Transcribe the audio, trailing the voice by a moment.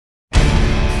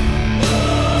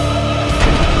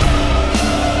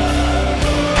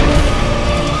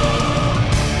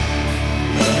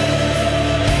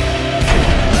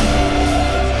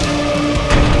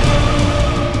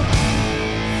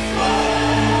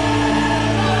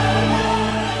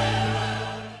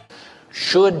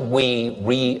Should we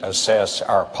reassess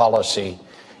our policy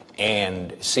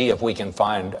and see if we can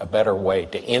find a better way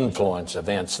to influence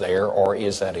events there, or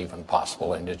is that even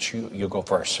possible? And it's you go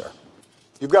first, sir.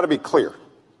 You've got to be clear.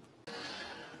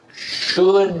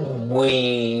 Should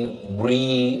we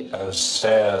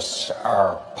reassess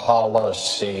our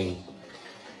policy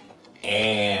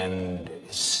and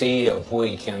see if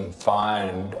we can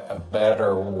find a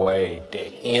better way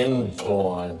to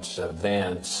influence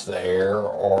events there,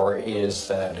 or is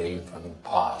that even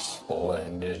possible?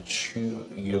 And it's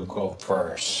you go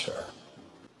first, sir.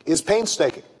 Is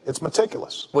painstaking. It's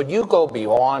meticulous. Would you go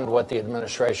beyond what the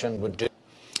administration would do?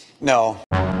 No.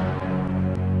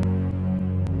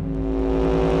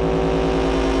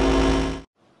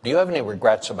 Do you have any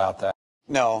regrets about that?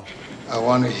 No. I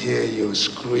want to hear you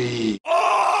scream.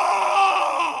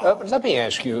 Let me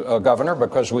ask you, Governor,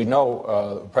 because we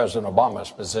know President Obama's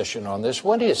position on this.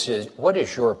 What is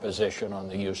your position on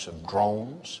the use of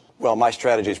drones? Well, my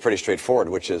strategy is pretty straightforward,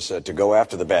 which is to go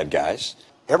after the bad guys.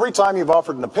 Every time you've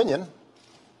offered an opinion,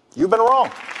 you've been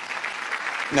wrong.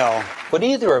 No. Would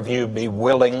either of you be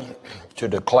willing to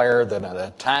declare that an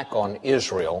attack on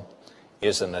Israel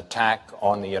is an attack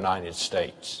on the United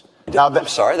States? Now, I'm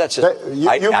sorry, that's it.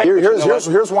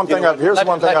 Here's one thing.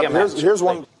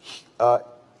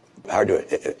 How do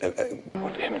it?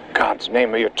 What in God's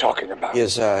name are you talking about?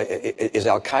 Is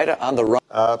Al-Qaeda on the run?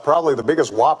 Probably the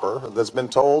biggest whopper that's been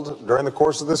told during the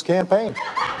course of this campaign.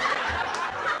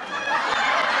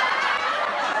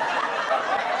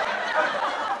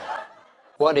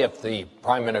 What if the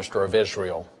Prime Minister of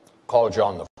Israel called you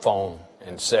on the phone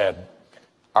and said,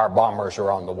 our bombers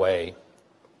are on the way,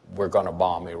 we're going to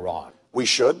bomb Iran? We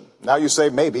should. Now you say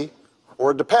maybe, or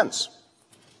it depends.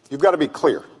 You've got to be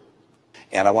clear.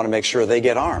 And I want to make sure they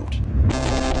get armed.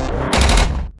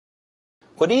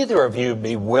 Would either of you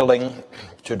be willing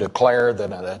to declare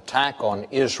that an attack on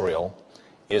Israel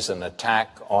is an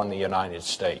attack on the United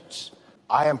States?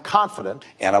 I am confident.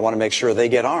 And I want to make sure they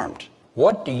get armed.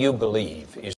 What do you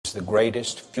believe is the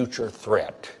greatest future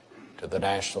threat to the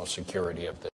national security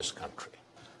of this country?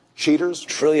 Cheaters. $1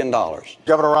 trillion.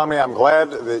 Governor Romney, I'm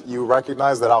glad that you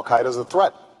recognize that al-Qaeda is a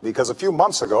threat. Because a few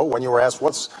months ago, when you were asked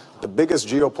what's the biggest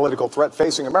geopolitical threat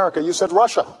facing America, you said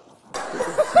Russia.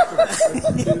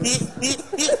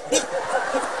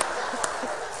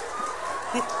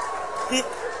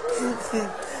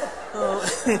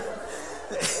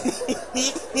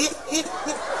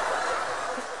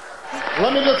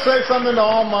 Let me just say something to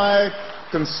all my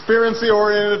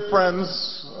conspiracy-oriented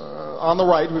friends on the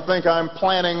right who think I'm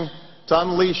planning to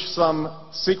unleash some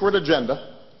secret agenda.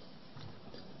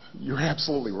 You're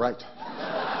absolutely right.